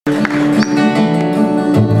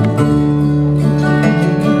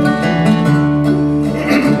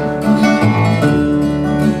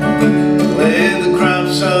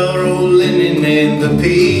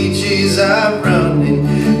peaches are running,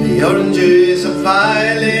 the oranges are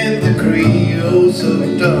filing, the creoles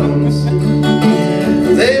are dance.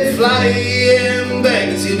 They fly in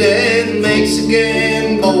back to that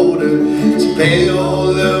Mexican border to pay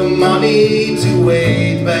all the money to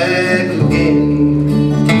wait back again.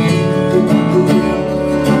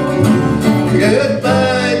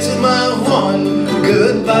 Goodbye to my Juan,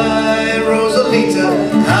 goodbye Rosalita,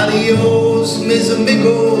 adios mis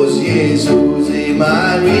amigos, Jesus y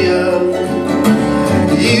Maria.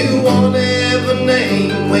 You won't have a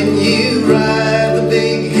name when you ride the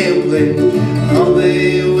big airplane. All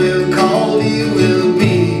they will call you will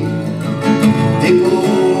be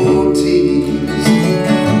deportees.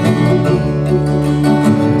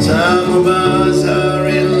 Some of us are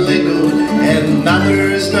illegal and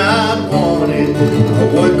others not wanted. Our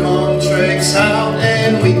work contract's out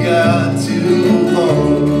and we got to move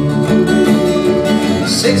on.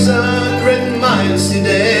 600 miles to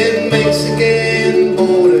that Mexican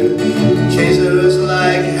border. Chasers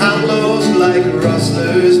like outlaws, like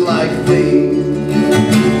rustlers, like thieves.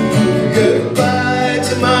 Goodbye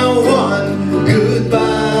to my Juan,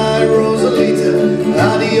 goodbye Rosalita,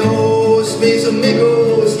 adios mis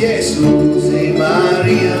amigos, Jesus y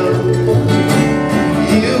Maria.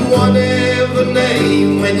 You won't have a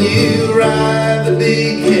name when you ride the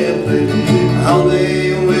big airplane. All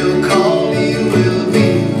they will call you will be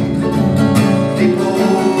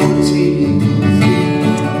deportees.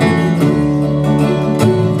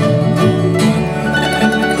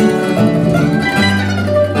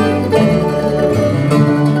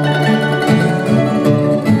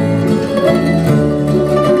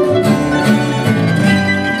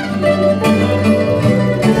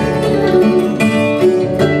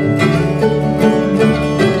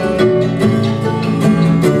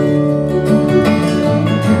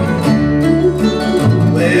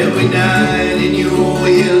 We died in your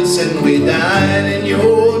hills and we died in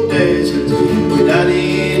your deserts. We died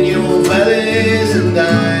in your valleys and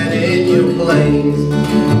died in your plains.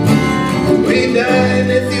 We died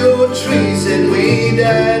with your trees and we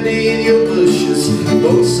died in your bushes.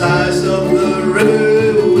 Both sides of the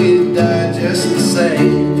river we died just the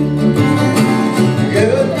same.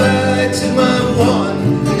 Goodbye to my Juan,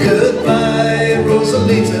 goodbye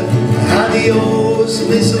Rosalita, adios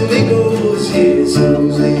mis amigos,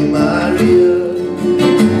 Jesus y Maria.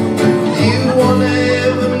 You won't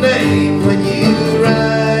have a name when you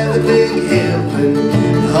ride the big airplane.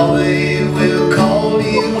 All they will call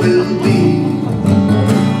you will be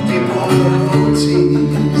deportees.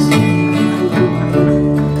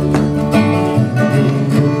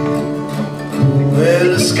 Well,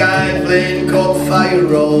 the sky plane caught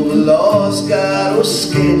fire, all the lost God was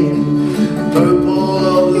skinning. Purple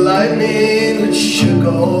of lightning that shook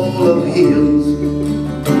all of hills.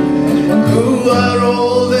 Who are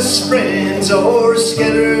all these friends or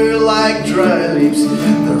scattered like dry leaves?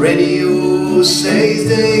 The radio says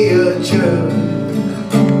they adjourn.